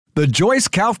The Joyce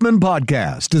Kaufman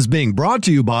Podcast is being brought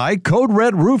to you by Code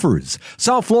Red Roofers,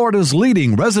 South Florida's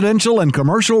leading residential and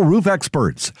commercial roof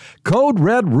experts. Code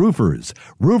Red Roofers,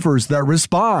 roofers that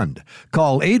respond.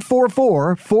 Call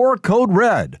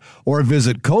 844-4CODE-RED or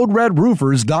visit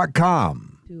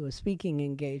CodeRedRoofers.com. To a speaking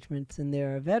engagement, and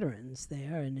there are veterans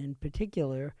there, and in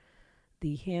particular,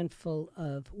 the handful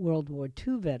of World War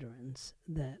II veterans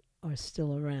that are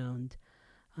still around.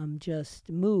 I'm just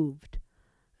moved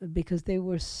because they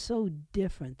were so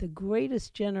different. The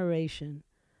greatest generation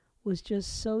was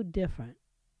just so different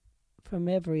from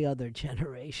every other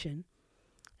generation.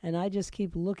 And I just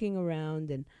keep looking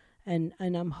around, and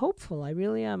I'm hopeful. I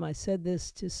really am. I said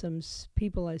this to some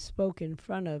people I spoke in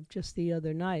front of just the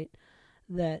other night,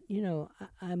 that,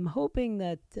 I'm hoping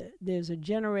that there's a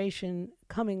generation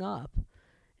coming up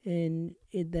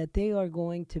that they are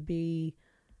going to be,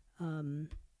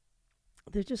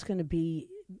 they're just going to be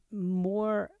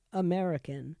more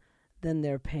American than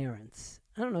their parents.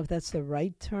 I don't know if that's the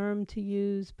right term to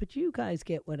use, but you guys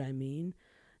get what I mean.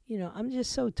 I'm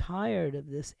just so tired of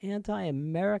this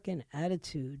anti-American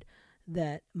attitude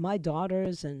that my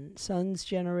daughters and son's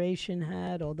generation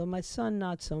had, although my son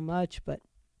not so much, but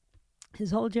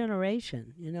his whole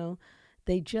generation,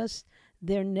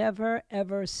 they're never,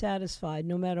 ever satisfied.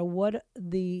 No matter what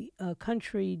the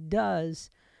country does,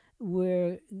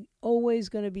 we're always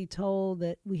going to be told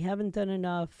that we haven't done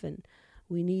enough and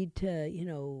we need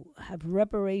to, have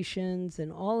reparations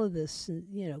and all of this,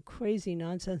 crazy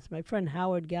nonsense. My friend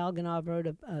Howard Galganov wrote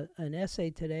an essay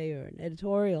today, or an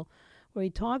editorial, where he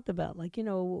talked about,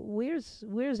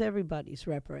 where's everybody's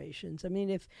reparations? I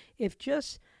mean, if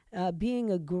just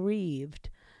being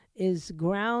aggrieved is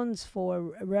grounds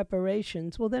for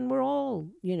reparations, well, then we're all,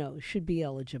 should be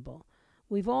eligible.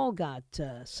 We've all got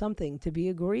something to be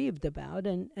aggrieved about,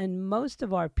 and most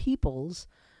of our peoples,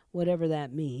 whatever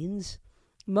that means,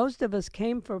 most of us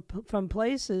came from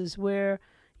places where,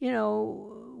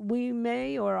 we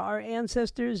may, or our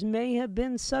ancestors may have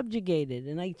been subjugated.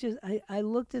 And I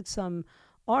looked at some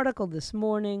article this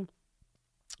morning,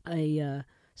 a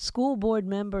school board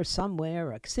member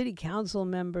somewhere, a city council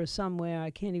member somewhere, I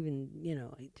can't even,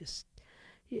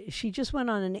 she just went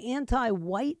on an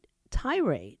anti-white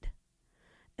tirade.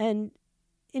 And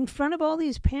in front of all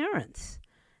these parents.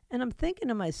 And I'm thinking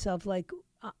to myself,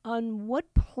 on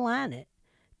what planet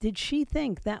did she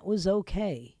think that was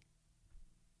okay?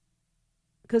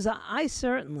 Because I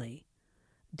certainly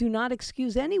do not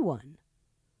excuse anyone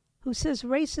who says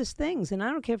racist things. And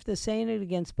I don't care if they're saying it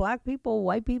against black people,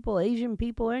 white people, Asian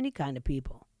people, or any kind of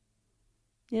people.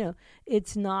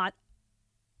 It's not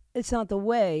the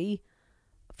way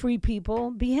free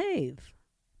people behave.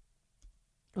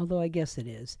 Although I guess it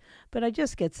is. But I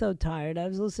just get so tired. I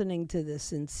was listening to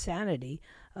this insanity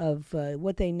of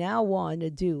what they now want to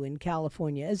do in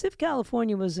California, as if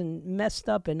California wasn't messed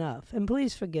up enough. And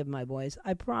please forgive my voice.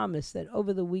 I promise that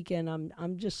over the weekend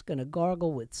I'm just going to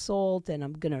gargle with salt, and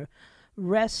I'm going to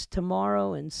rest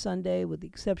tomorrow and Sunday, with the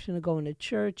exception of going to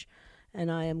church,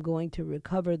 and I am going to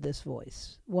recover this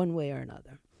voice one way or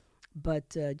another.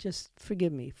 But just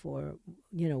forgive me for,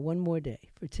 one more day,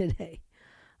 for today.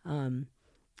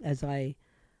 As I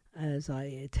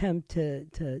attempt to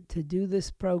do this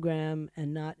program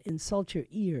and not insult your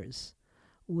ears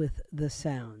with the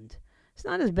sound. It's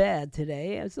not as bad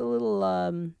today. It's a little,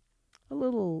 I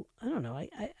don't know.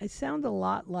 I sound a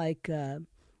lot like, I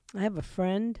have a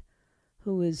friend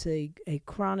who is a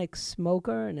chronic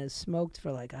smoker and has smoked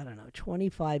for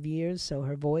 25 years. So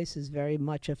her voice is very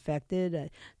much affected.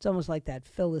 It's almost like that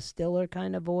Phyllis Diller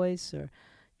kind of voice, or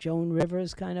Joan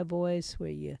Rivers kind of voice,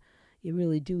 where you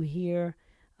really do hear,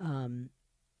 that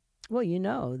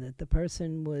the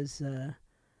person was a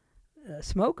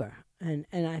smoker. And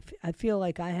I feel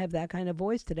like I have that kind of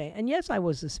voice today. And yes, I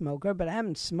was a smoker, but I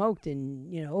haven't smoked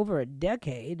in, over a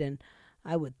decade. And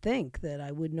I would think that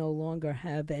I would no longer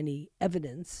have any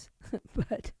evidence.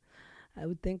 But I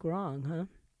would think wrong, huh?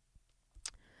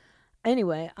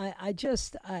 Anyway, I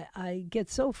get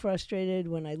so frustrated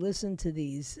when I listen to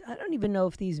these. I don't even know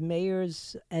if these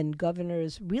mayors and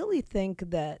governors really think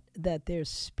that they're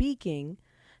speaking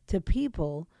to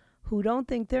people who don't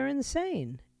think they're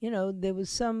insane. There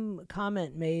was some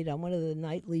comment made on one of the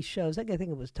nightly shows. I think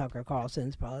it was Tucker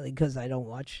Carlson's, probably because I don't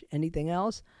watch anything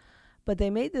else. But they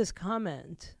made this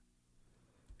comment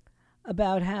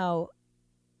about how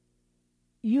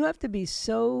you have to be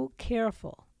so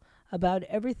careful about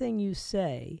everything you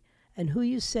say and who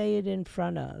you say it in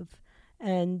front of.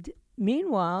 And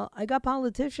meanwhile, I got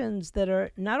politicians that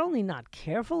are not only not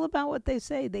careful about what they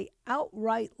say, they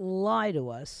outright lie to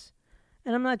us.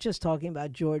 And I'm not just talking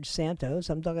about George Santos.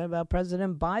 I'm talking about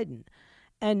President Biden.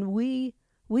 And we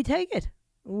we take it.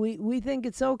 We think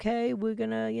it's okay. We're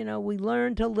gonna, we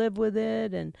learn to live with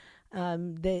it, and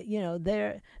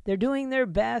they're doing their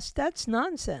best. That's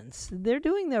nonsense. They're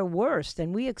doing their worst,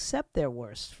 and we accept their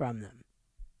worst from them.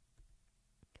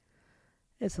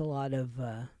 It's a lot of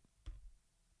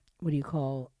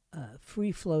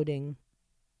free-floating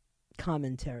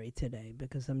commentary today,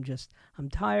 because I'm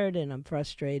tired and I'm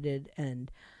frustrated,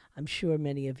 and I'm sure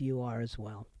many of you are as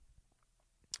well.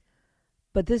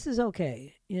 But this is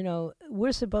okay.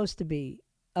 We're supposed to be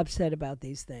upset about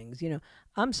these things.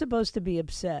 I'm supposed to be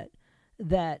upset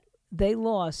that they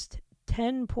lost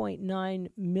 10.9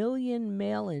 million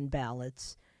mail-in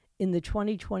ballots in the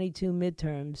 2022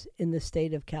 midterms in the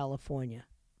state of California.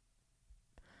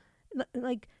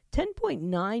 Like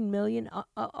 10.9 million,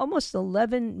 almost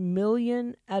 11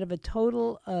 million out of a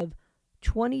total of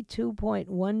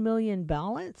 22.1 million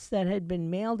ballots that had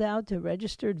been mailed out to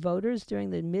registered voters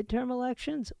during the midterm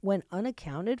elections went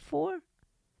unaccounted for?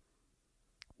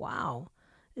 Wow.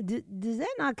 Does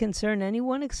that not concern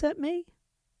anyone except me?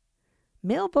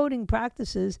 Mail voting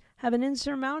practices have an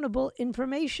insurmountable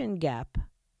information gap.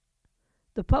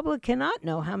 The public cannot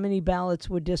know how many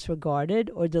ballots were disregarded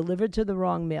or delivered to the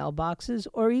wrong mailboxes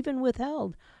or even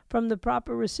withheld from the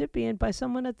proper recipient by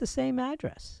someone at the same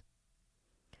address.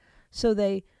 So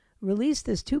they released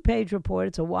this 2-page report.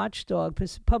 It's a watchdog,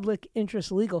 public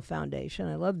interest legal foundation.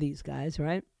 I love these guys,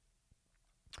 right?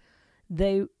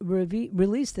 They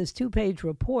released this 2-page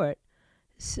report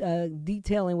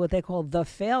detailing what they call the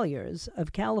failures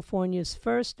of California's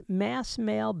first mass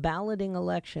mail balloting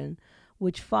election,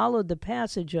 which followed the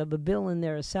passage of a bill in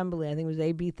their assembly, I think it was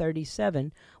AB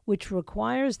 37, which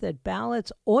requires that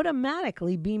ballots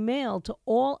automatically be mailed to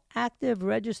all active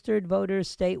registered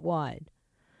voters statewide.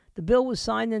 The bill was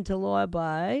signed into law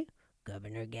by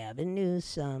Governor Gavin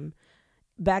Newsom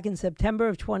back in September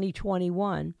of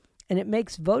 2021, and it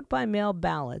makes vote-by-mail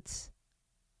ballots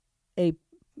a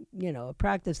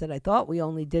practice that I thought we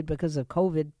only did because of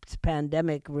COVID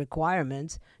pandemic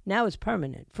requirements. Now it's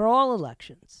permanent for all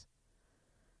elections.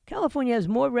 California has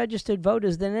more registered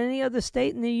voters than any other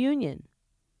state in the union,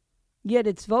 yet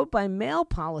its vote-by-mail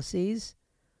policies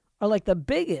are like the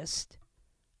biggest,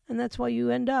 and that's why you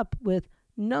end up with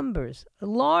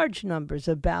large numbers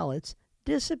of ballots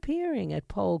disappearing at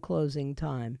poll closing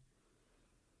time.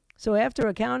 So after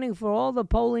accounting for all the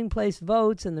polling place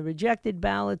votes and the rejected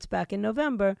ballots back in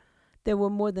November, there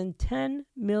were more than 10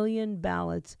 million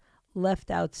ballots left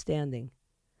outstanding,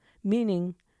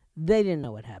 meaning they didn't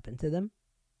know what happened to them.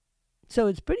 So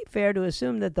it's pretty fair to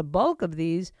assume that the bulk of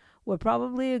these were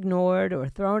probably ignored or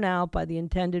thrown out by the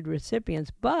intended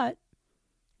recipients, but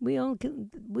we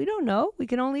don't know. We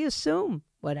can only assume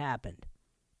what happened.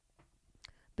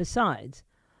 Besides,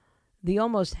 the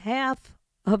almost half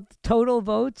of total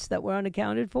votes that were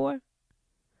unaccounted for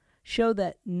show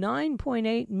that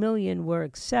 9.8 million were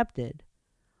accepted,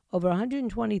 over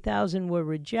 120,000 were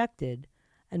rejected,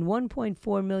 and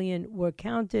 1.4 million were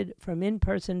counted from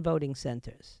in-person voting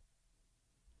centers.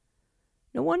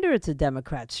 No wonder it's a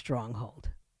Democrat stronghold.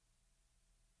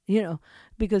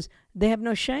 Because they have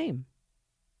no shame.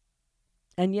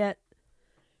 And yet,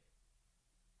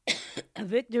 a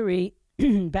victory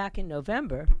back in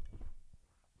November,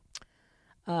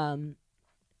 a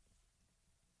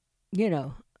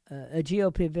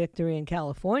GOP victory in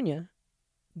California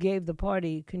gave the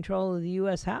party control of the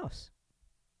U.S. House.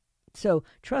 So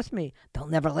trust me, they'll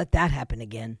never let that happen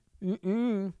again.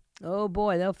 Oh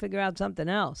boy, they'll figure out something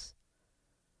else.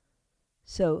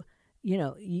 So,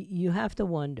 you have to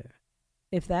wonder,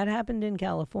 if that happened in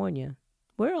California,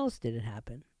 where else did it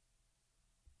happen?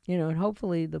 And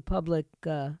hopefully the public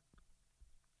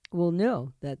will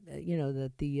know that,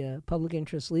 that the Public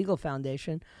Interest Legal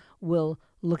Foundation will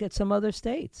look at some other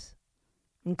states,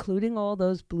 including all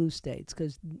those blue states,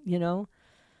 because,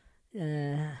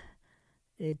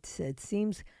 it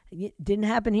seems it didn't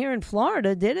happen here in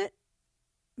Florida, did it?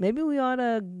 Maybe we ought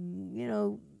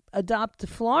to, adopt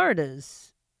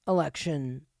Florida's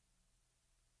election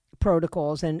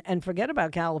protocols and forget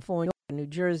about California, New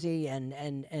Jersey,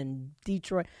 and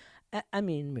Detroit. I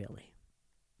mean, really.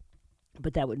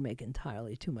 But that would make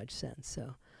entirely too much sense.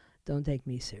 So don't take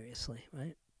me seriously,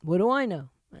 right? What do I know,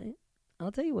 right?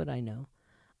 I'll tell you what I know.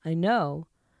 I know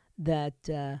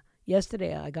that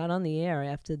yesterday I got on the air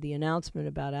after the announcement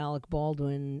about Alec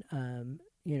Baldwin,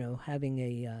 having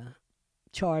a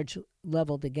charge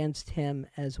leveled against him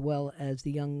as well as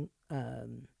the young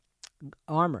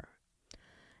armor.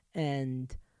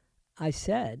 And I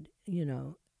said,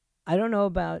 I don't know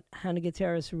about Hannah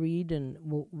Gutierrez Reed and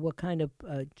what kind of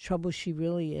trouble she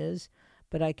really is,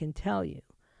 but I can tell you,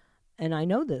 and I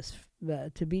know this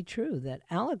to be true, that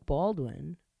Alec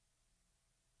Baldwin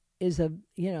is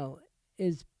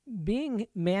is being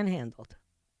manhandled.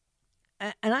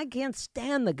 And I can't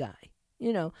stand the guy.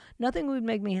 Nothing would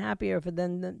make me happier for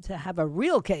them to have a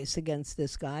real case against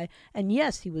this guy. And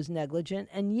yes, he was negligent.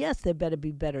 And yes, there better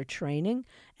be better training.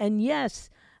 And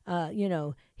yes,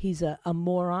 he's a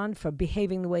moron for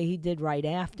behaving the way he did right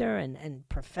after and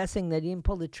professing that he didn't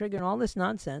pull the trigger and all this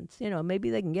nonsense.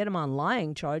 Maybe they can get him on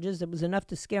lying charges. It was enough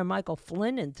to scare Michael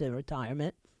Flynn into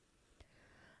retirement.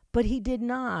 But he did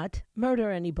not murder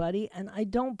anybody. And I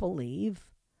don't believe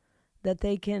that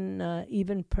they can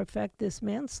even perfect this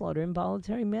manslaughter,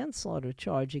 involuntary manslaughter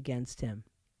charge against him.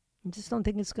 I just don't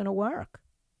think it's going to work.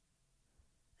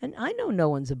 And I know no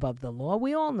one's above the law.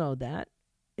 We all know that,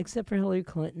 except for Hillary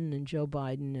Clinton and Joe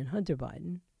Biden and Hunter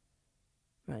Biden.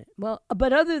 Right. Well,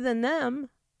 but other than them,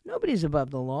 nobody's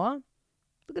above the law.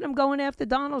 Look at them going after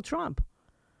Donald Trump.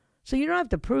 So you don't have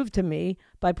to prove to me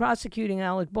by prosecuting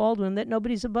Alec Baldwin that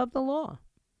nobody's above the law.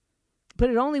 But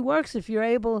it only works if you're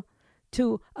able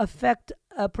to affect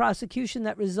a prosecution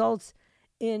that results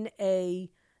in an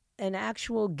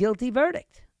actual guilty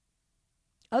verdict.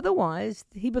 Otherwise,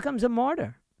 he becomes a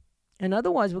martyr. And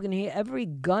otherwise, we're going to hear every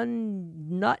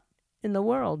gun nut in the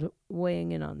world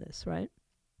weighing in on this, right?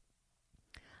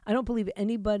 I don't believe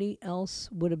anybody else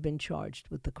would have been charged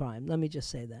with the crime. Let me just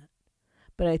say that.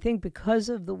 But I think because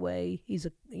of the way he's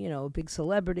a big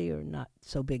celebrity, or not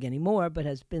so big anymore, but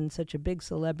has been such a big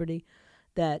celebrity,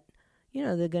 that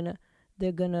they're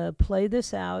going to play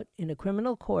this out in a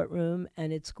criminal courtroom,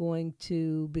 and it's going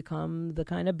to become the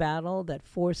kind of battle that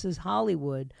forces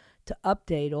Hollywood to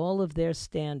update all of their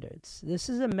standards. This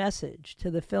is a message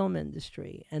to the film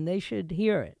industry, and they should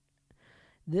hear it.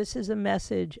 This is a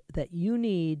message that you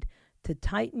need to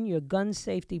tighten your gun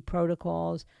safety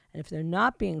protocols, and if they're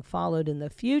not being followed in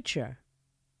the future,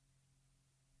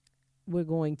 we're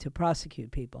going to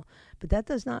prosecute people. But that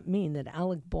does not mean that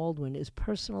Alec Baldwin is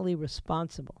personally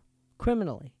responsible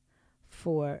criminally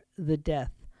for the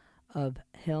death of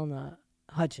Helena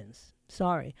Hutchins.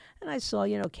 Sorry. And I saw,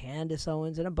 Candace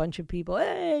Owens and a bunch of people,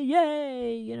 hey,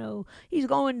 yay, he's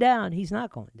going down. He's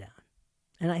not going down.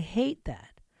 And I hate that.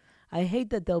 I hate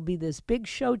that there'll be this big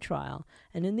show trial,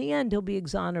 and in the end he'll be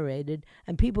exonerated,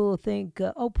 and people will think,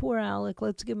 oh, poor Alec,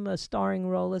 let's give him a starring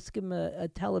role, let's give him a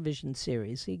television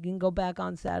series. He can go back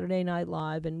on Saturday Night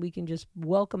Live, and we can just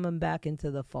welcome him back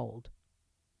into the fold.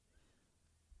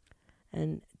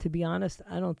 And to be honest,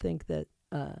 I don't think that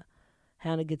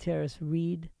Hannah Gutierrez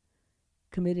Reed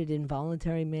committed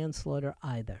involuntary manslaughter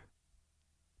either.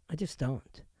 I just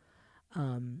don't.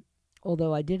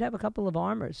 Although I did have a couple of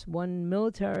armors, one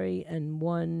military and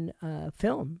one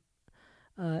film,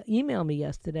 email me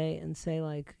yesterday and say,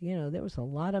 there was a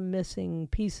lot of missing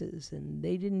pieces, and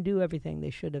they didn't do everything they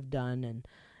should have done,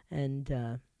 and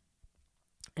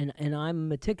I'm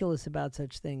meticulous about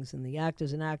such things, and the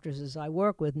actors and actresses I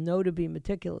work with know to be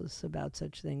meticulous about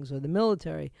such things, or the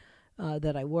military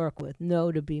that I work with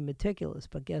know to be meticulous.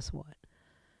 But guess what?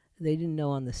 They didn't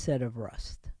know on the set of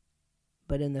Rust.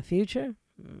 But in the future,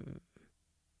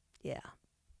 yeah,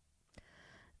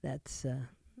 that's a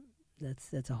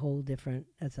whole different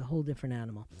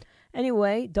animal.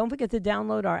 Anyway, don't forget to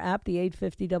download our app, the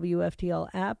 850 WFTL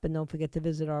app, and don't forget to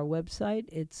visit our website.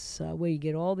 It's where you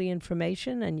get all the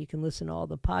information, and you can listen to all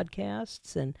the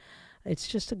podcasts, and it's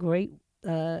just a great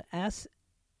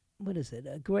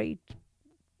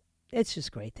it's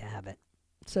just great to have it.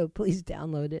 So please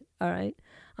download it. All right,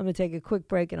 I'm gonna take a quick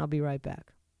break, and I'll be right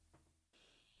back.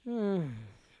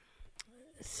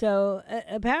 So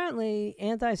apparently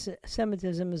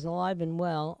anti-Semitism is alive and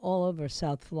well all over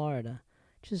South Florida,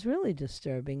 which is really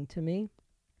disturbing to me.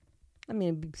 I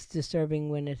mean, it's disturbing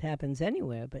when it happens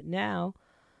anywhere, but now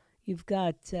you've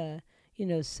got,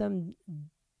 some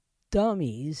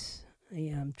dummies.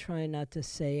 I'm trying not to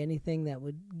say anything that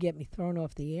would get me thrown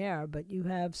off the air, but you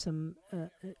have some,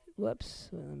 let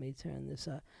me turn this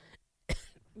up.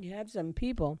 You have some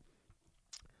people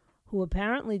who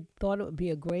apparently thought it would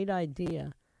be a great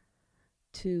idea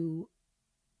to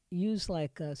use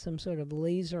some sort of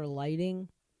laser lighting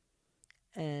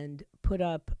and put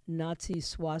up Nazi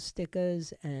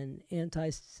swastikas and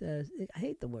I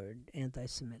hate the word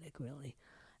anti-Semitic, really,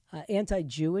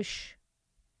 anti-Jewish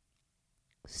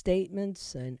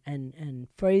statements and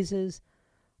phrases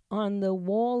on the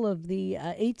wall of the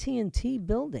AT&T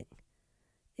building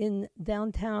in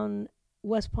downtown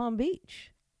West Palm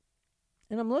Beach.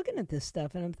 And I'm looking at this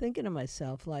stuff, and I'm thinking to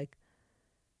myself,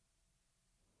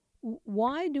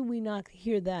 why do we not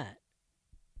hear that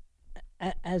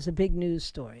as a big news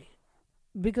story?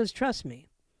 Because trust me,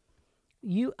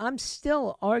 I'm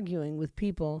still arguing with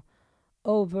people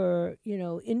over,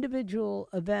 individual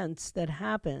events that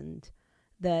happened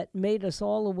that made us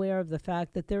all aware of the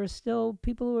fact that there are still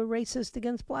people who are racist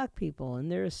against black people,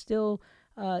 and there are still,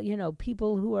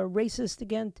 people who are racist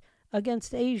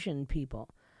against Asian people.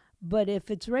 But if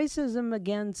it's racism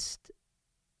against,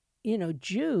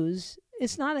 Jews,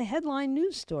 it's not a headline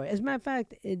news story. As a matter of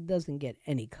fact, it doesn't get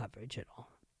any coverage at all.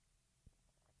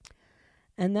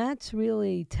 And that's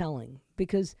really telling,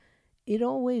 because it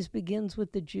always begins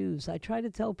with the Jews. I try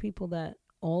to tell people that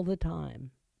all the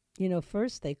time.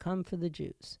 First they come for the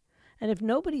Jews. And if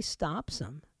nobody stops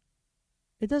them,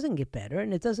 it doesn't get better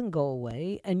and it doesn't go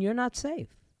away, and you're not safe.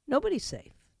 Nobody's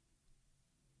safe.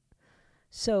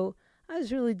 So I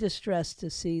was really distressed to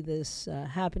see this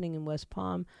happening in West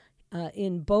Palm.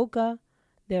 In Boca,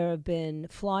 there have been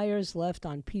flyers left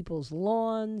on people's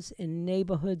lawns in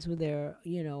neighborhoods where there,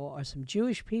 are some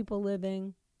Jewish people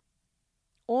living.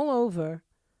 All over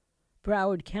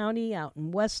Broward County, out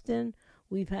in Weston,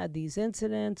 we've had these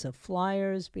incidents of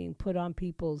flyers being put on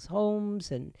people's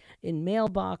homes and in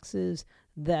mailboxes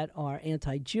that are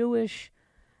anti-Jewish.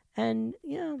 And,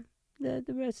 the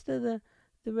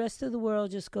rest of the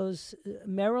world just goes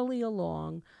merrily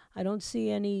along. I don't see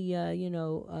any,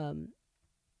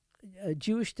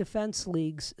 Jewish defense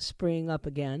leagues springing up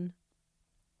again.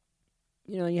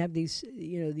 You have these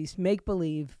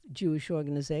make-believe Jewish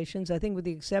organizations. I think with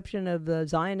the exception of the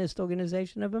Zionist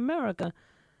Organization of America,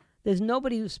 there's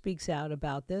nobody who speaks out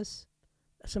about this.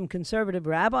 Some conservative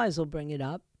rabbis will bring it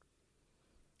up.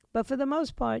 But for the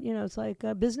most part, it's like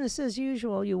business as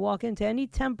usual. You walk into any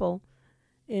temple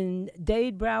in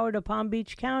Dade, Broward, or Palm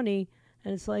Beach County,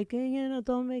 and it's like,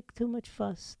 don't make too much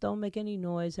fuss. Don't make any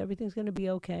noise. Everything's going to be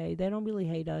okay. They don't really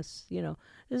hate us. This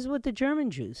is what the German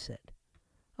Jews said.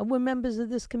 We're members of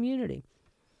this community.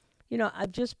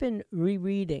 I've just been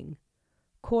rereading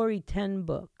Corey Ten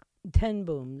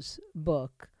Boom's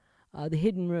book, The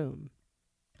Hidden Room.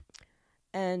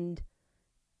 And,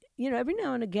 every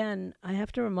now and again, I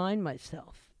have to remind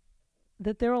myself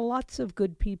that there are lots of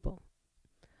good people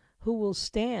who will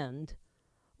stand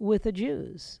with the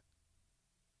Jews.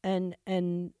 And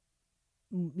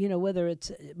whether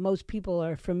it's, most people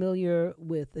are familiar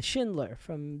with the Schindler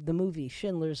from the movie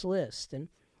Schindler's List,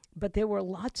 but there were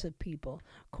lots of people.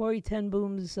 Corey Ten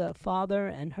Boom's father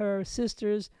and her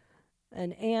sisters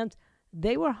and aunt,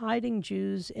 they were hiding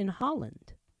Jews in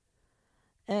Holland.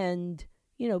 And,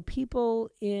 people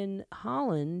in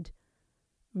Holland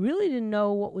really didn't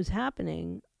know what was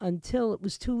happening until it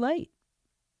was too late.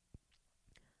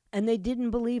 And they didn't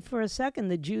believe for a second,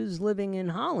 the Jews living in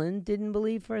Holland didn't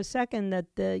believe for a second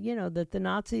that the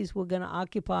Nazis were going to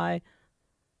occupy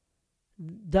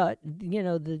the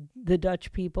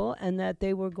Dutch people, and that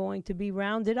they were going to be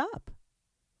rounded up.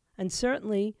 And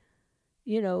certainly,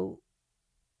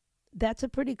 that's a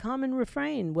pretty common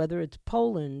refrain, whether it's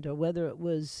Poland or whether it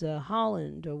was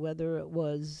Holland or whether it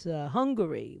was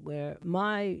Hungary, where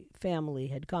my family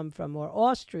had come from, or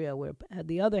Austria, where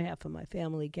the other half of my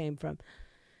family came from.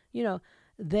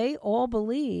 They all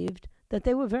believed that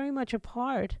they were very much a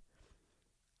part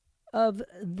of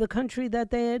the country that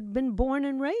they had been born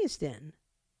and raised in.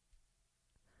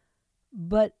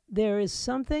 But there is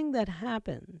something that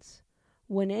happens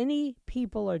when any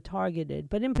people are targeted,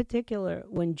 but in particular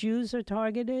when Jews are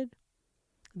targeted,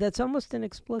 that's almost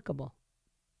inexplicable.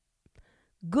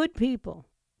 Good people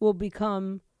will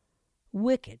become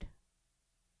wicked.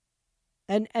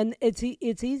 And it's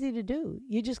easy to do.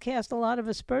 You just cast a lot of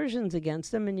aspersions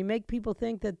against them, and you make people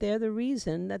think that they're the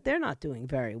reason that they're not doing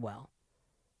very well.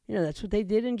 That's what they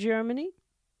did in Germany.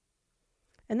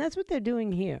 And that's what they're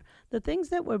doing here. The things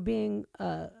that were being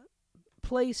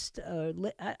placed,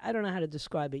 I don't know how to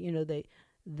describe it.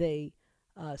 They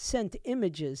sent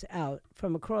images out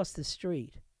from across the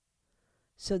street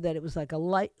so that it was like a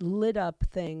lit up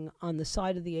thing on the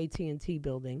side of the AT&T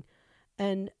building.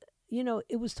 And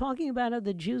it was talking about how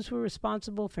the Jews were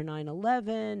responsible for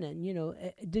 9/11, and,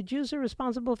 the Jews are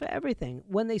responsible for everything.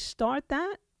 When they start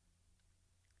that,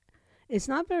 it's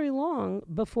not very long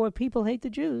before people hate the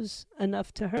Jews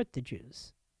enough to hurt the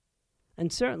Jews,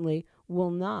 and certainly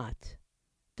will not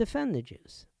defend the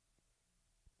Jews.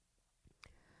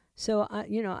 So,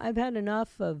 I've had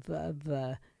enough of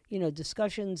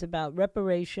discussions about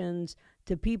reparations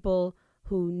to people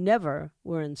who never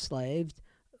were enslaved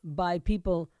by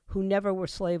people who never were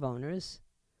slave owners.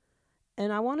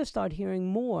 And I want to start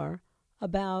hearing more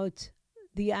about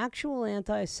the actual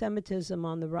anti-Semitism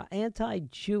on the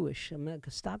anti-Jewish. I'm going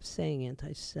to stop saying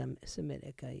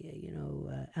anti-Semitic.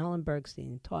 Alan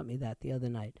Bergstein taught me that the other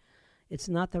night. It's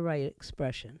not the right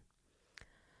expression.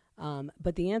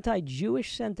 But the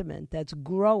anti-Jewish sentiment that's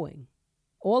growing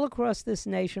all across this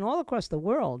nation, all across the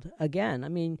world. Again,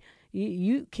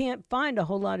 You can't find a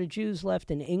whole lot of Jews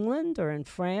left in England or in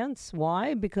France.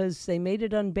 Why? Because they made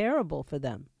it unbearable for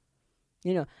them.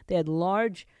 They had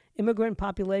large immigrant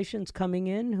populations coming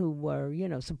in who were,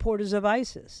 supporters of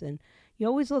ISIS. And you're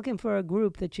always looking for a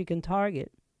group that you can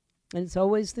target. And it's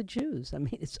always the Jews. I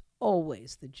mean, it's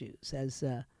always the Jews.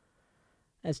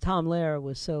 As Tom Lehrer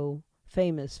was so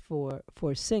famous for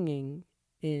singing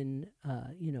in,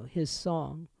 his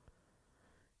song.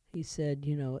 He said,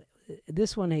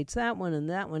 this one hates that one and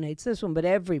that one hates this one, but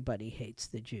everybody hates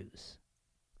the Jews.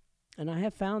 And I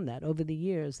have found that over the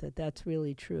years that that's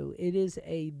really true. It is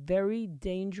a very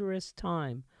dangerous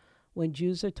time when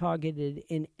Jews are targeted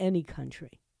in any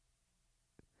country.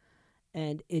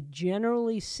 And it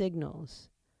generally signals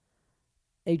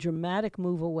a dramatic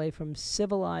move away from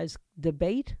civilized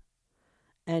debate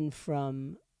and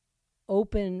from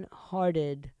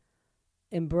open-hearted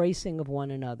embracing of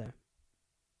one another.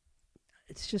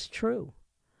 It's just true.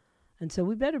 And so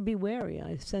we better be wary.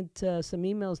 I sent some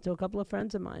emails to a couple of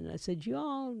friends of mine. And I said,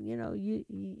 y'all,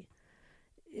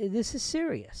 this is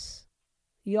serious.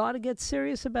 You ought to get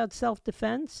serious about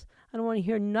self-defense. I don't want to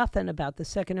hear nothing about the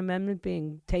Second Amendment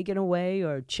being taken away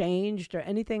or changed or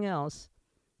anything else.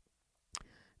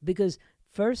 Because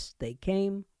first they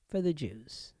came for the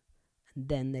Jews, and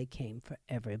then they came for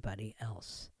everybody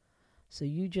else. So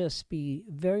you just be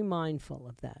very mindful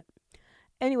of that.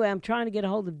 Anyway, I'm trying to get a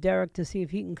hold of Derek to see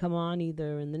if he can come on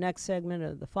either in the next segment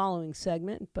or the following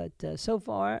segment. But so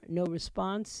far, no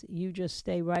response. You just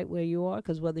stay right where you are,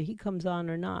 because whether he comes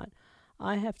on or not,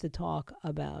 I have to talk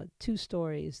about two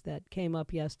stories that came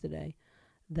up yesterday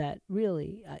that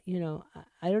really,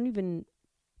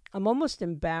 I'm almost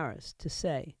embarrassed to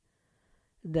say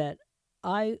that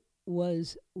I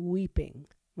was weeping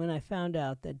when I found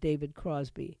out that David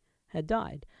Crosby had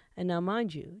died. And now,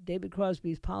 mind you, David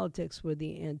Crosby's politics were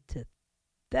the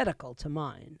antithetical to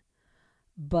mine.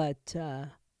 But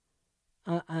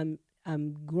I'm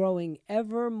growing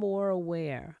ever more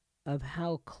aware of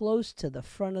how close to the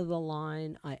front of the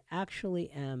line I actually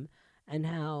am, and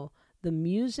how the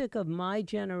music of my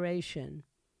generation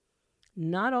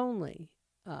not only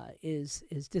is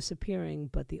disappearing,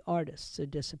 but the artists are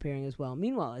disappearing as well.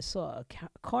 Meanwhile, I saw a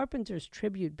Carpenter's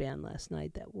tribute band last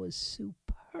night that was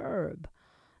superb.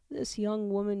 This young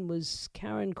woman was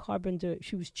Karen Carpenter.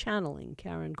 She was channeling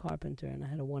Karen Carpenter, and I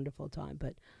had a wonderful time.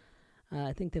 But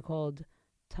I think they're called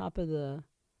Top of the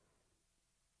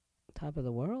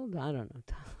World? I don't know.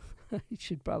 You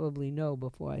should probably know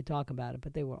before I talk about it,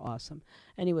 but they were awesome.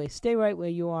 Anyway, stay right where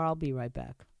you are. I'll be right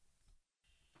back.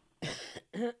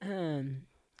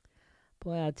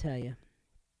 Boy, I'll tell you,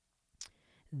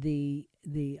 the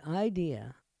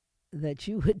idea that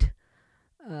you would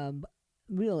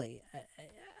really,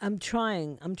 I'm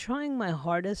trying my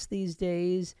hardest these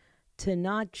days to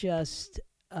not just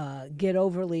get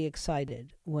overly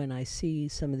excited when I see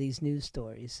some of these news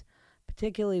stories,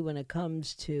 particularly when it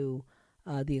comes to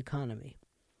the economy,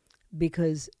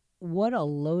 because what a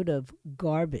load of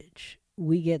garbage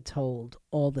we get told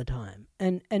all the time.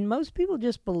 And most people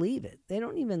just believe it. They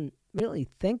don't even really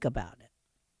think about it.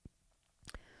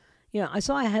 I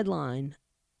saw a headline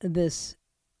this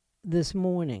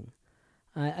morning.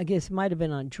 I guess it might have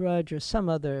been on Drudge or some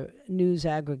other news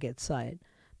aggregate site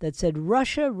that said,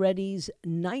 Russia readies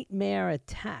nightmare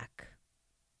attack.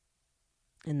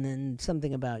 And then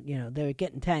something about, they're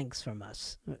getting tanks from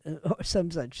us or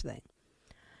some such thing.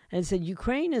 And it said,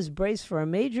 Ukraine is braced for a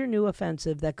major new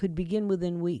offensive that could begin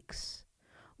within weeks.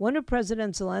 One of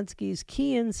President Zelensky's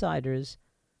key insiders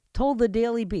told the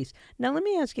Daily Beast. Now, let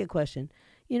me ask you a question.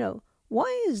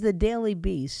 Why is the Daily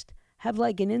Beast have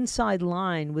like an inside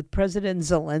line with President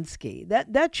Zelensky?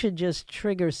 That should just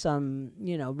trigger some,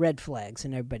 red flags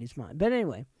in everybody's mind. But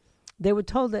anyway, they were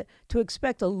told that to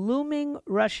expect a looming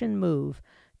Russian move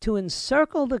to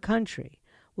encircle the country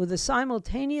with a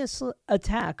simultaneous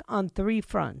attack on 3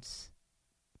 fronts.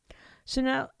 So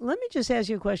now, let me just ask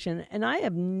you a question. And I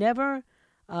have never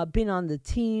been on the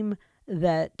team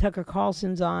that Tucker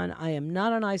Carlson's on. I am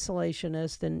not an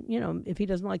isolationist. And, if he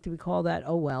doesn't like to be called that,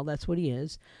 oh, well, that's what he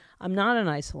is. I'm not an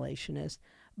isolationist.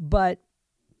 But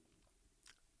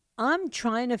I'm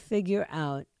trying to figure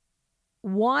out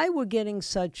why we're getting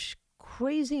such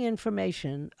crazy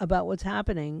information about what's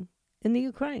happening in the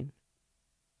Ukraine.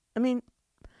 I mean,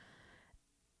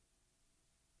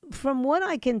 from what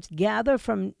I can gather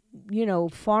from,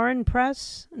 foreign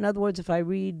press, in other words, if I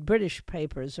read British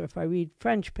papers or if I read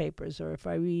French papers or if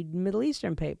I read Middle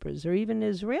Eastern papers or even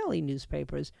Israeli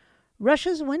newspapers,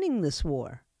 Russia's winning this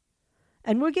war.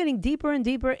 And we're getting deeper and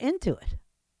deeper into it.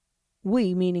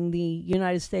 We, meaning the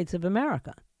United States of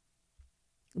America.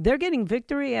 They're getting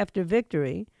victory after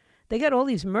victory. They got all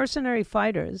these mercenary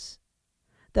fighters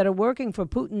that are working for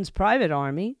Putin's private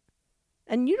army.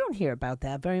 And you don't hear about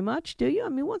that very much, do you? I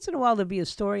mean, once in a while there'll be a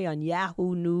story on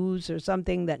Yahoo News or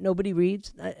something that nobody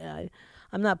reads.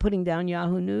 I'm not putting down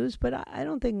Yahoo News, but I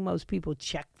don't think most people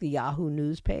check the Yahoo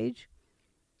News page.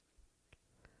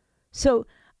 So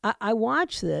I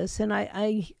watch this, and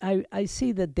I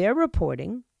see that they're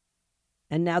reporting,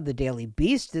 and now the Daily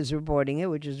Beast is reporting it,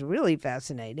 which is really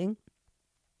fascinating,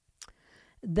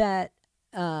 that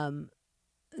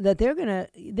they're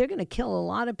gonna kill a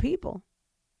lot of people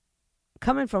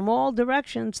coming from all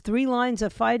directions. 3 lines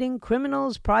of fighting: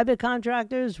 criminals, private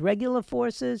contractors, regular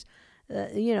forces.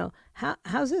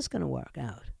 How's this going to work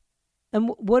out? And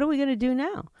what are we going to do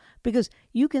now? Because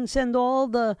you can send all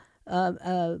the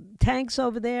tanks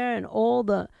over there and all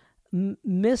the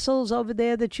missiles over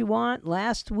there that you want.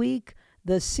 Last week,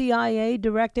 the CIA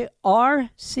director, our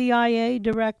CIA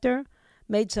director,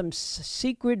 made some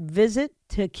secret visit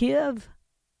to Kiev.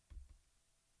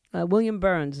 William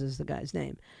Burns is the guy's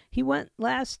name. He went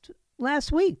last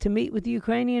week to meet with the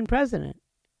Ukrainian president.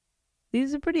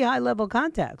 These are pretty high-level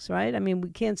contacts, right? I mean,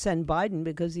 we can't send Biden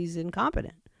because he's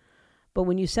incompetent. But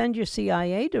when you send your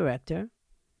CIA director,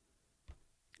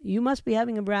 you must be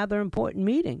having a rather important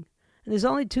meeting. And there's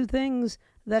only 2 things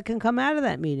that can come out of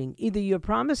that meeting. Either you're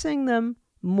promising them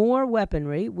more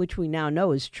weaponry, which we now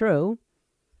know is true,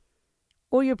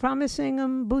 or you're promising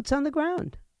them boots on the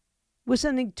ground. We're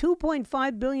sending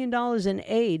 $2.5 billion in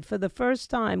aid. For the first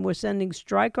time, we're sending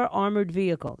Stryker armored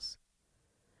vehicles.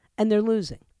 And they're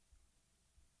losing.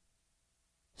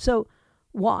 So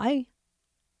why?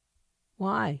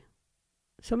 Why?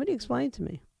 Somebody explain to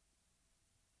me.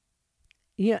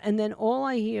 Yeah, and then all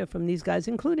I hear from these guys,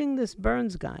 including this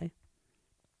Burns guy,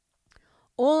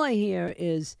 all I hear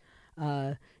is,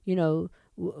 Putin's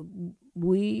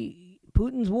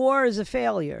war is a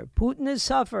failure. Putin is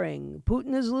suffering.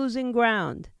 Putin is losing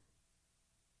ground.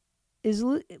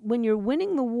 When you're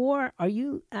winning the war, are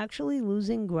you actually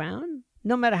losing ground?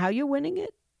 No matter how you're winning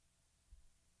it?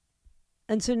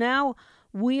 And so now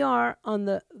we are on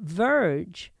the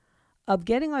verge of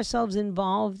getting ourselves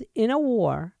involved in a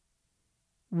war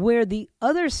where the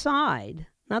other side,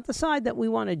 not the side that we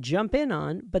want to jump in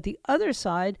on, but the other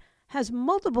side has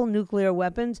multiple nuclear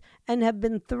weapons and have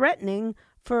been threatening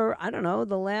for,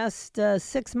 the last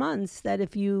 6 months that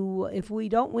if we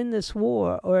don't win this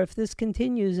war, or if this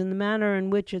continues in the manner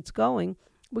in which it's going,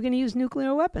 we're going to use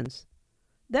nuclear weapons.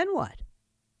 Then what?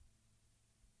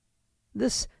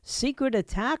 This secret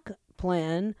attack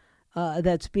plan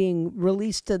that's being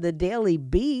released to the Daily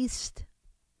Beast,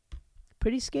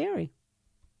 pretty scary.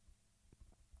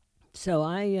 So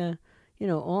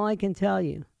all I can tell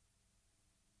you,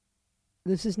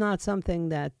 this is not something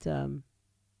that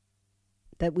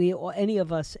any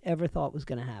of us ever thought was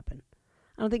going to happen.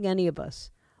 I don't think any of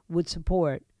us would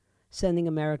support sending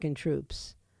American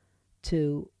troops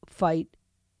to fight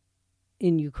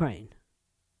in Ukraine.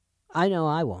 I know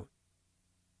I won't.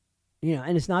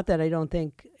 And it's not that I don't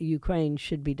think Ukraine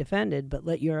should be defended, but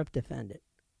let Europe defend it.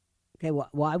 Okay,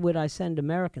 why would I send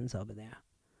Americans over there?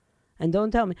 And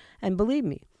don't tell me. And believe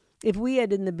me, if we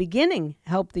had in the beginning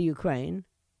helped the Ukraine,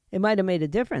 it might have made a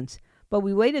difference. But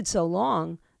we waited so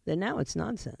long that now it's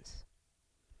nonsense.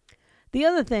 The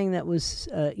other thing that was,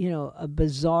 a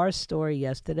bizarre story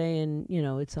yesterday, and,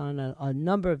 it's on a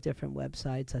number of different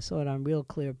websites. I saw it on Real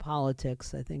Clear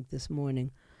Politics, I think, this morning.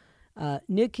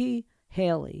 Nikki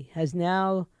Haley has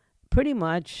now pretty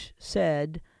much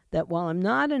said that while I'm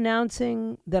not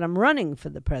announcing that I'm running for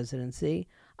the presidency,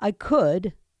 I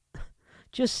could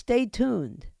just stay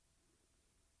tuned.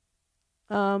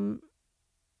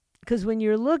 Because when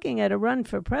you're looking at a run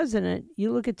for president,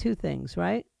 you look at 2 things,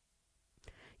 right?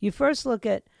 You first look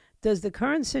at, does the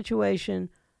current situation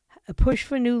push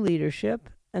for new leadership?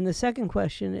 And the second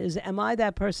question is, am I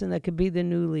that person that could be the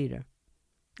new leader?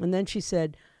 And then she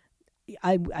said,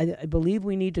 I believe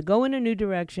we need to go in a new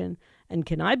direction. And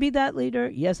can I be that leader?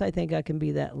 Yes, I think I can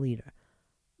be that leader.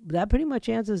 That pretty much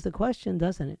answers the question,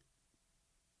 doesn't it?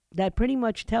 That pretty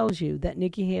much tells you that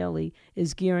Nikki Haley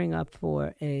is gearing up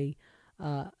for a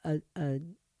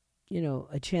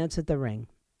chance at the ring.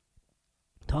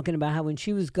 Talking about how when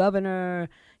she was governor,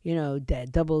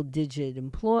 that double-digit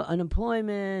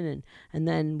unemployment, and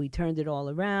then we turned it all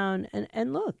around.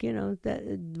 And look,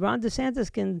 that Ron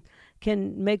DeSantis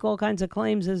can make all kinds of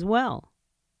claims as well.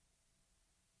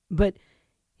 But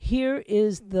here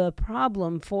is the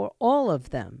problem for all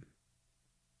of them.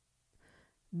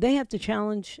 They have to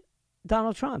challenge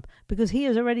Donald Trump because he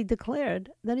has already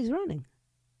declared that he's running.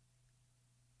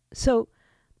 So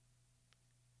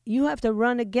you have to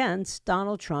run against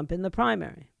Donald Trump in the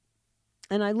primary.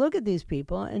 And I look at these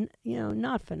people, and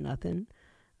not for nothing.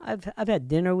 I've had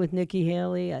dinner with Nikki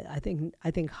Haley. I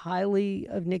think highly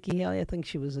of Nikki Haley. I think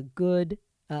she was a good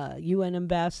UN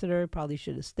ambassador. Probably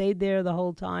should have stayed there the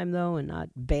whole time though, and not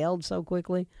bailed so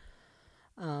quickly.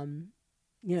 I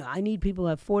need people who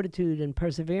have fortitude and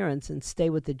perseverance and stay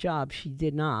with the job. She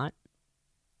did not.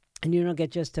 And you don't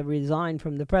get just to resign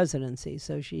from the presidency.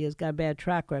 So she has got a bad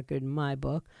track record in my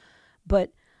book.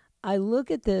 But I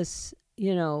look at this,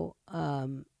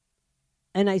 and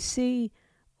I see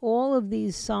all of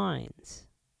these signs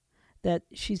that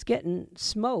she's getting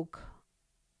smoke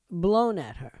blown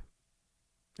at her.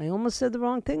 I almost said the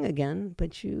wrong thing again,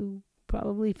 but you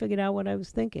probably figured out what I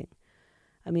was thinking.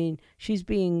 I mean, she's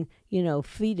being,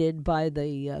 feted by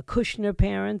the Kushner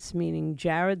parents, meaning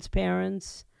Jared's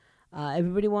parents.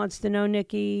 Everybody wants to know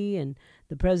Nikki, and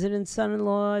the president's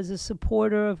son-in-law is a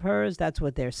supporter of hers. That's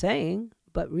what they're saying.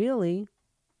 But really,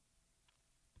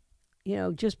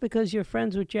 just because you're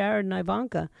friends with Jared and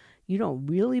Ivanka, you don't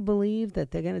really believe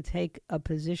that they're going to take a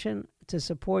position to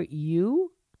support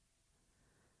you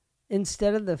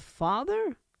instead of the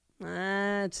father?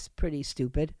 That's pretty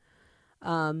stupid.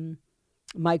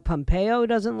 Mike Pompeo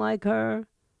doesn't like her.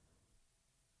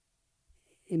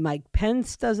 Mike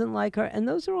Pence doesn't like her. And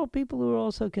those are all people who are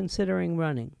also considering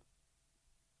running.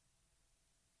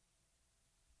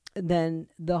 Then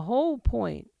the whole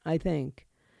point, I think,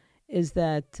 is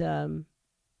that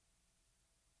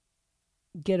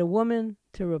get a woman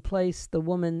to replace the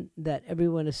woman that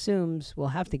everyone assumes will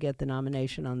have to get the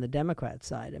nomination on the Democrat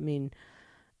side. I mean,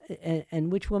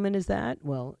 and which woman is that?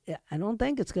 Well, I don't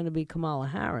think it's going to be Kamala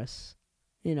Harris,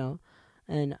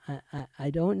 and I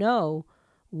don't know.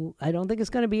 I don't think it's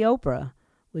going to be Oprah,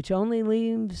 which only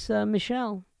leaves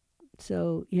Michelle.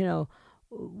 So,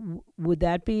 would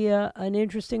that be an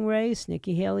interesting race?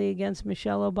 Nikki Haley against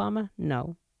Michelle Obama?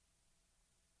 No.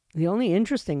 The only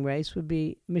interesting race would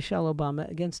be Michelle Obama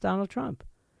against Donald Trump,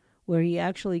 where he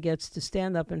actually gets to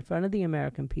stand up in front of the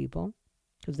American people,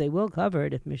 because they will cover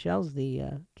it if Michelle's the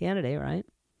candidate, right?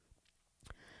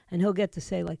 And he'll get to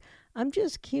say, I'm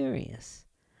just curious.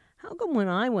 How come when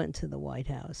I went to the White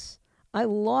House, I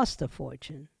lost a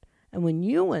fortune, and when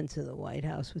you went to the White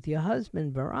House with your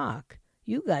husband, Barack,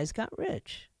 you guys got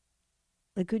rich?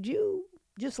 Could you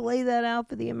just lay that out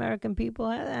for the American people?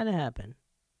 How did that happen?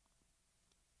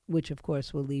 Which, of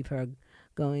course, will leave her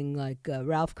going like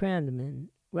Ralph Cramden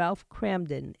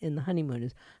in The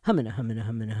Honeymooners. Hummina, hummina,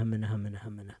 hummina, hummina, hummina,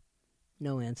 hummina.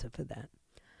 No answer for that.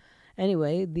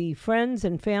 Anyway, the friends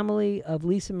and family of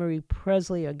Lisa Marie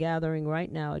Presley are gathering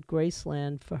right now at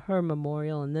Graceland for her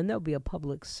memorial, and then there'll be a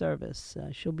public service.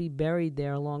 She'll be buried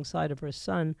there alongside of her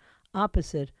son,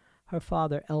 opposite her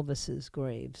father Elvis's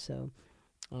grave. So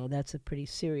that's a pretty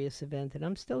serious event, and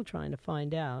I'm still trying to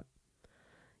find out,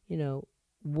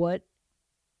 what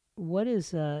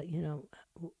is,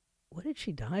 what did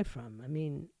she die from? I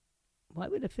mean, why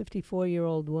would a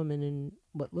 54-year-old woman in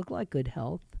what looked like good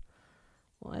health,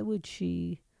 why would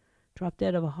she drop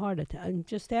dead of a heart attack? I'm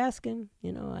just asking.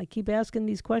 I keep asking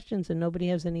these questions and nobody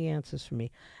has any answers for me.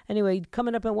 Anyway,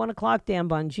 coming up at 1 o'clock, Dan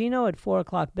Bongino. At 4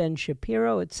 o'clock, Ben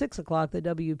Shapiro. At 6 o'clock, the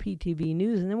WPTV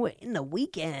News. And then we're in the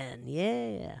weekend.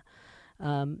 Yeah.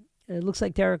 It looks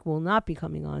like Derek will not be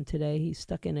coming on today. He's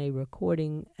stuck in a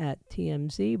recording at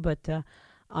TMZ, but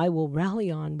I will rally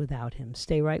on without him.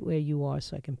 Stay right where you are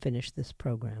so I can finish this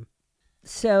program.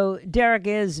 So Derek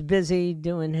is busy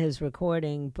doing his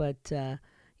recording, but, there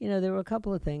were a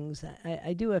couple of things.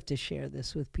 I do have to share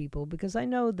this with people because I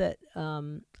know that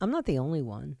I'm not the only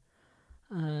one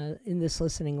in this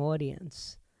listening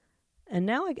audience. And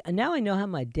now I know how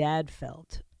my dad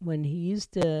felt when he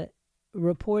used to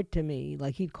report to me.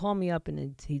 Like, he'd call me up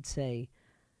and he'd say,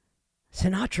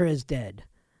 Sinatra is dead.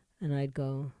 And I'd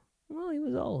go, well, he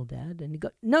was old, Dad. And he'd go,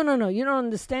 no, you don't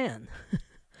understand.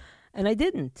 And I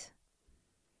didn't.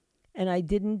 And I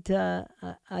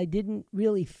didn't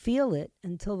really feel it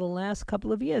until the last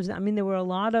couple of years. I mean, there were a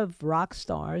lot of rock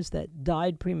stars that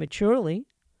died prematurely.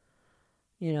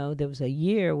 There was a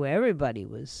year where everybody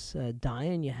was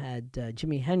dying. You had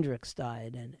Jimi Hendrix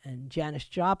died, and Janis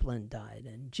Joplin died,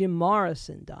 and Jim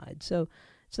Morrison died. So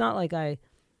it's not like I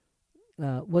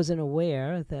wasn't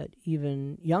aware that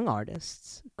even young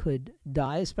artists could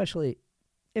die, especially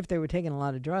if they were taking a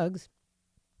lot of drugs.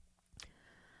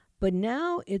 But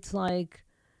now it's like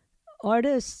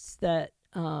artists that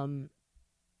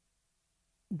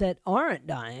that aren't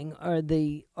dying are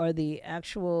the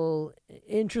actual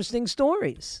interesting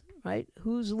stories, right?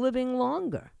 Who's living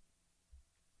longer?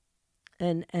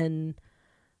 And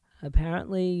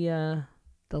apparently the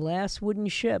last wooden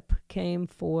ship came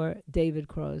for David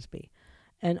Crosby.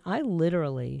 And I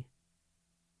literally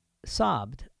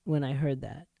sobbed when I heard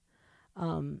that.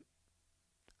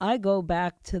 I go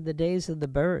back to the days of the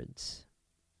Byrds,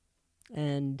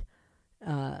 and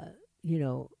you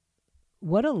know,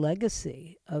 what a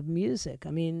legacy of music.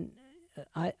 I mean,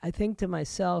 I think to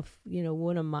myself, you know,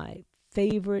 one of my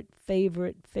favorite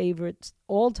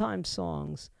all-time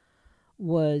songs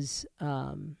was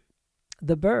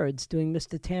the Byrds doing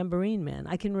Mr. Tambourine Man.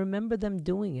 I can remember them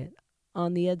doing it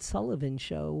on the Ed Sullivan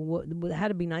Show. It had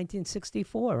to be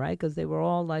 1964, right? Because they were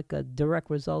all like a direct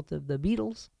result of the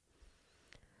Beatles.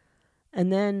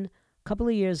 And then a couple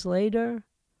of years later,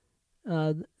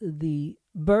 the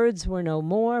Byrds were no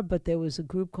more, but there was a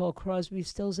group called Crosby,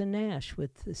 Stills and Nash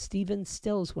with Stephen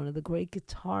Stills, one of the great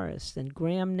guitarists, and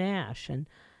Graham Nash, and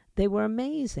they were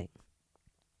amazing.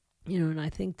 You know, and I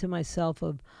think to myself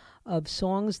of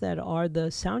songs that are the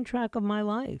soundtrack of my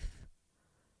life.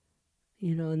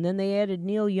 You know, and then they added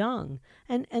Neil Young.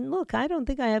 And look, I don't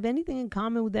think I have anything in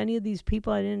common with any of these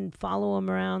people. I didn't follow them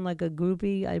around like a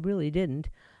groupie. I really didn't.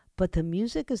 But the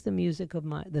music is the music of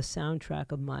the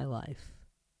soundtrack of my life.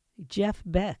 Jeff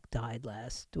Beck died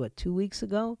 2 weeks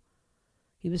ago?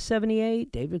 He was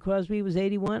 78. David Crosby was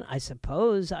 81. I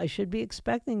suppose I should be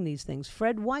expecting these things.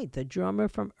 Fred White, the drummer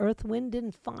from Earth, Wind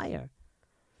and Fire,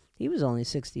 he was only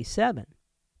 67.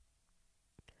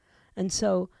 And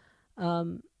so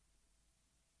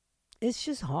it's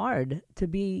just hard to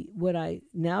be what I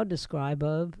now describe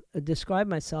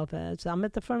myself as. I'm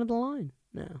at the front of the line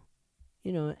now,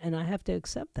 you know, and I have to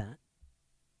accept that.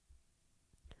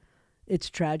 It's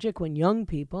tragic when young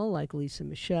people like Lisa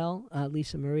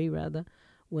Marie,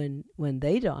 when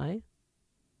they die,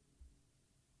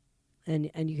 and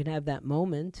you can have that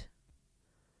moment.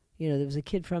 You know, there was a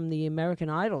kid from the American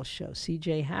Idol show,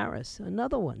 C.J. Harris.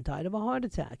 Another one died of a heart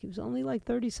attack. He was only like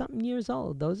 30-something years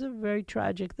old. Those are very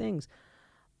tragic things.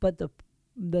 But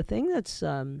the thing that's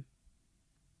so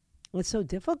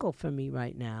difficult for me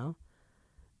right now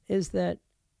is that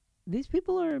these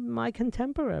people are my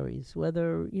contemporaries,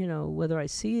 whether I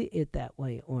see it that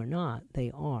way or not.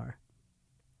 They are.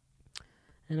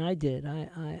 And I did.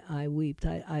 I wept.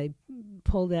 I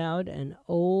pulled out an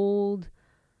old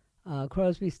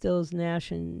Crosby, Stills, Nash,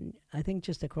 and I think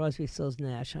just a Crosby, Stills,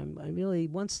 Nash. I really,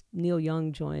 once Neil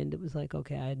Young joined, it was like,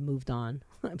 okay, I had moved on.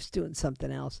 I was doing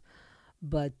something else.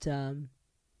 But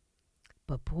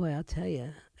boy, I'll tell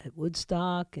you, at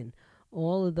Woodstock and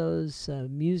all of those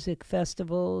music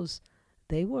festivals,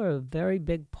 they were a very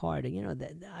big part of,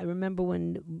 I remember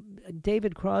when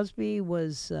David Crosby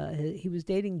was, he was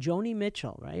dating Joni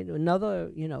Mitchell, right?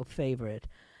 Another, favorite.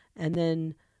 And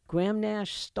then Graham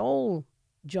Nash stole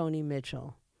Joni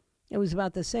Mitchell. It was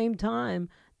about the same time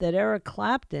that Eric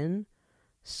Clapton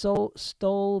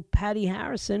stole Patty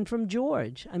Harrison from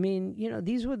George. I mean,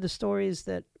 these were the stories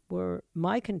that were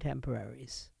my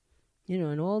contemporaries.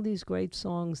 And all these great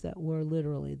songs that were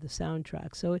literally the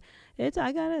soundtrack. So I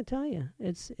gotta tell you,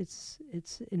 it's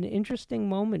an interesting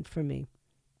moment for me,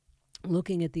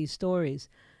 looking at these stories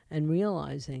and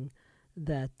realizing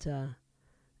that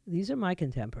these are my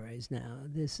contemporaries now.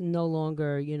 This is no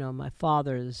longer, my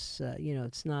father's.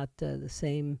 It's not the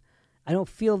same. I don't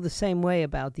feel the same way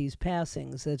about these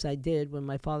passings as I did when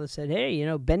my father said,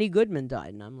 hey, Benny Goodman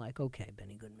died. And I'm like, okay,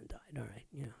 Benny Goodman died. All right.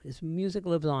 His music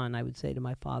lives on, I would say to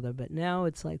my father. But now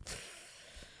it's like,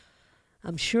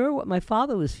 I'm sure what my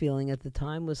father was feeling at the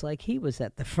time was like he was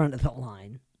at the front of the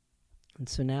line. And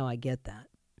so now I get that.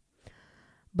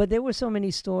 But there were so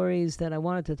many stories that I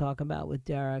wanted to talk about with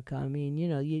Derek. I mean,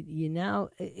 you now,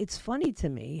 it's funny to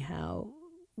me how,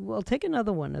 well, take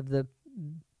another one of the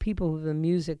people with the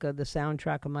music of the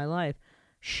soundtrack of my life.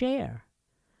 Cher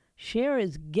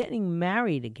is getting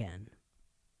married again.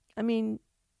 I mean,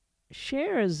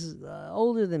 Cher is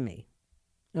older than me,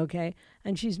 okay?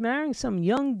 And she's marrying some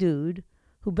young dude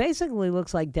who basically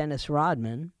looks like Dennis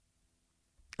Rodman.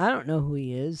 I don't know who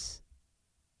he is.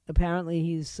 Apparently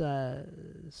he's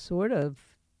sort of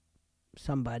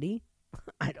somebody.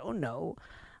 I don't know.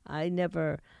 I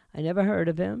never heard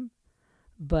of him.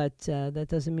 But that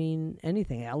doesn't mean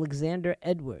anything. Alexander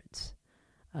Edwards.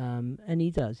 And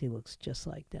he looks just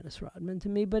like Dennis Rodman to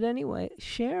me. But anyway,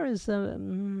 Cher is,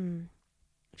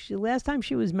 last time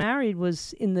she was married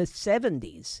was in the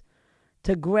 70s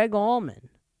to Greg Allman.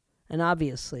 And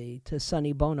obviously to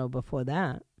Sonny Bono before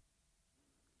that.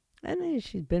 And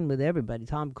she's been with everybody.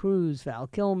 Tom Cruise, Val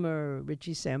Kilmer,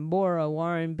 Richie Sambora,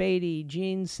 Warren Beatty,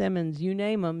 Gene Simmons, you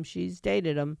name them, she's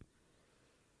dated them.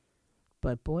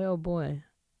 But boy, oh boy,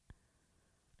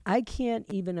 I can't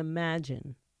even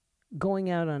imagine going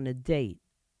out on a date,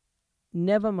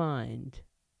 never mind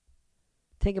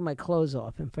taking my clothes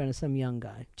off in front of some young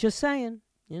guy. Just saying,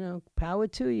 power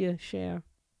to you, Cher.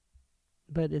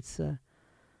 But it's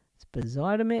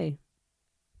bizarre to me.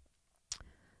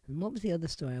 And what was the other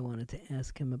story I wanted to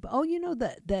ask him about? Oh,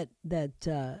 that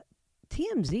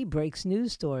TMZ breaks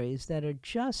news stories that are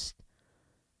just,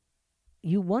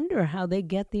 you wonder how they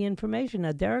get the information.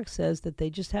 Now, Derek says that they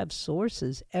just have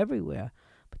sources everywhere.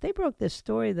 But they broke this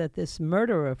story that this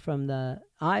murderer from the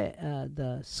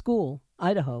school,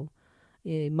 Idaho,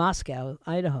 Moscow,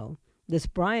 Idaho, this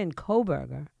Brian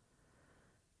Kohberger,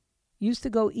 used to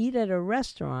go eat at a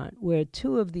restaurant where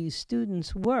two of these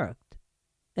students worked.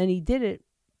 And he did it,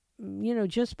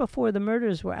 just before the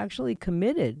murders were actually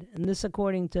committed. And this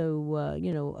according to,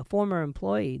 a former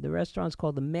employee. The restaurant's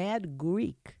called the Mad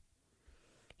Greek.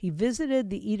 He visited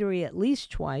the eatery at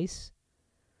least twice.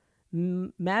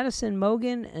 Madison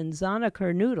Mogan and Zana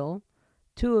Kernoodle,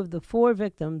 two of the four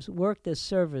victims, worked as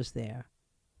servers there.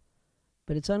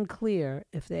 But it's unclear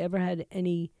if they ever had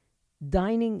any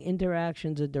dining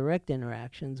interactions or direct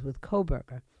interactions with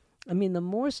Kohberger. I mean, the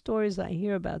more stories I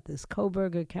hear about this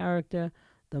Kohberger character,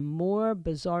 the more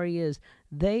bizarre he is.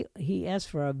 He asked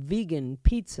for a vegan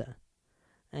pizza,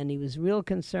 and he was real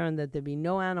concerned that there be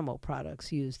no animal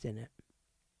products used in it.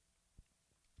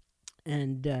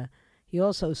 And he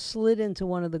also slid into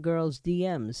one of the girl's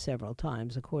DMs several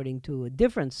times, according to a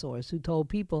different source who told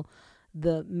people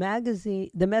the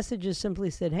messages simply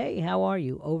said, "Hey, how are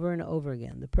you?" over and over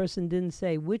again. The person didn't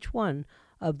say which one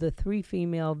of the three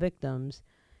female victims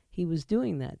he was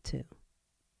doing that to.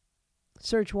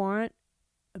 Search warrant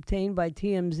obtained by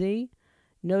TMZ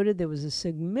noted there was a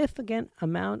significant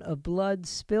amount of blood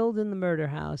spilled in the murder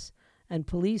house, and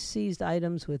police seized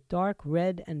items with dark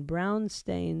red and brown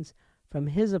stains from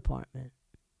his apartment.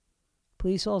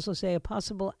 Police also say a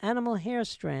possible animal hair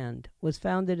strand was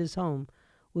found at his home,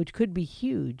 which could be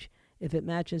huge if it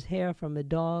matches hair from a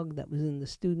dog that was in the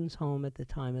student's home at the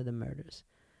time of the murders.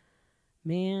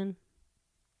 Man,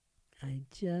 I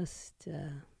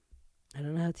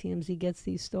don't know how TMZ gets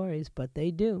these stories, but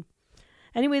they do.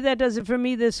 Anyway, that does it for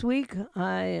me this week.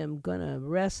 I am going to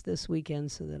rest this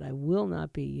weekend so that I will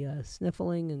not be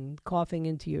sniffling and coughing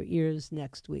into your ears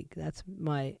next week. That's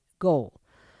my goal.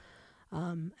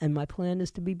 And my plan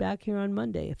is to be back here on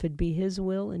Monday. If it be his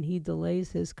will and he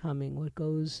delays his coming, what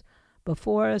goes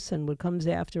before us and what comes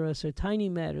after us are tiny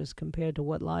matters compared to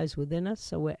what lies within us.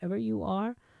 So wherever you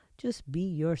are, just be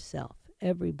yourself.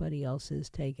 Everybody else is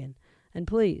taken. And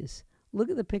please, look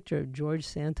at the picture of George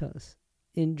Santos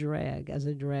in drag as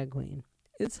a drag queen.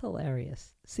 It's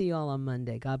hilarious. See you all on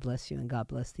Monday. God bless you and God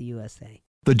bless the USA.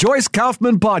 The Joyce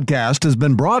Kaufman Podcast has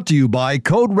been brought to you by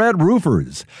Code Red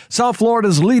Roofers, South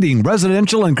Florida's leading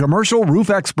residential and commercial roof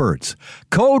experts.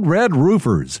 Code Red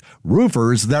Roofers,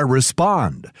 roofers that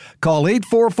respond. Call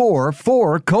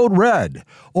 844-4-CODE-RED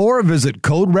or visit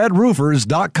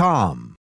CodeRedRoofers.com.